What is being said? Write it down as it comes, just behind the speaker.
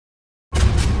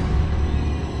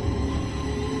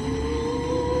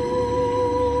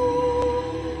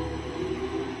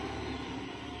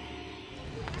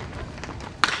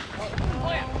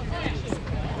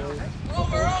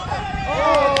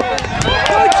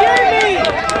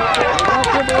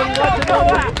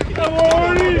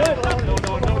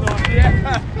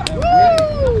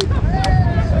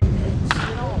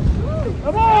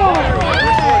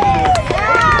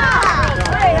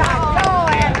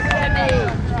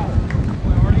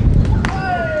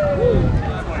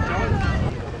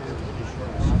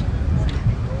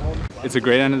it's a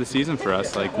great end of the season for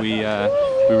us. Like we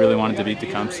really wanted to beat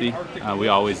Tecumseh. We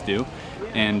always do.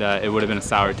 And it would have been a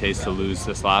sour taste to lose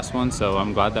this last one, so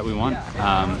I'm glad that we won.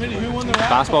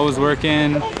 Fastball was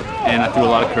working, and I threw a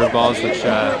lot of curveballs, which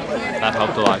that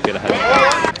helped a lot get ahead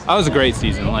of it. That was a great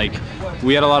season. Like,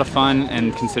 we had a lot of fun,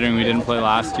 and considering we didn't play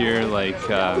last year, like,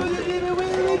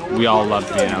 we all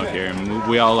loved being out here, and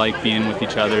we all like being with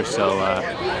each other, so,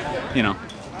 you know,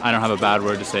 I don't have a bad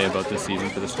word to say about this season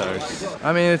for the Stars.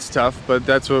 I mean, it's tough, but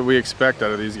that's what we expect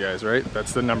out of these guys, right?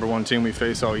 That's the #1 team we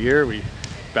face all year. We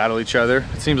battle each other.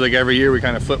 It seems like every year we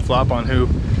kind of flip-flop on who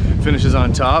finishes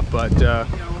on top, but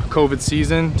COVID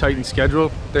season, tightened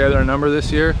schedule, they had our number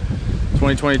this year.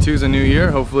 2022 is a new year.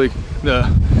 Hopefully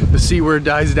the C word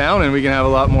dies down and we can have a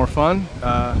lot more fun.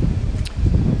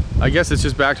 I guess it's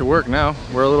just back to work now.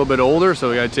 We're a little bit older, so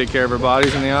we got to take care of our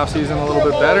bodies in the off season a little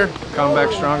bit better. Come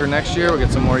back stronger next year. We'll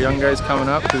get some more young guys coming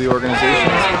up to the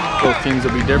organizations. Both teams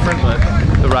will be different, but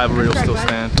the rivalry will still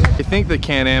stand. I think the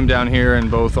Can-Am down here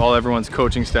and everyone's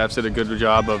coaching staffs did a good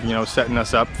job of, you know, setting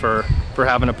us up for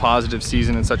having a positive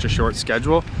season in such a short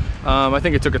schedule. I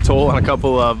think it took a toll on a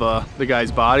couple of the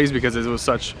guys' bodies because it was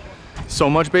so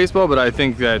much baseball, but I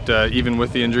think that even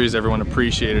with the injuries, everyone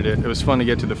appreciated it. It was fun to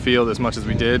get to the field as much as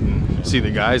we did and see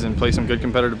the guys and play some good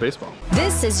competitive baseball.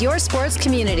 This is your sports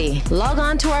community. Log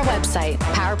on to our website,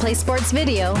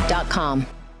 powerplaysportsvideo.com.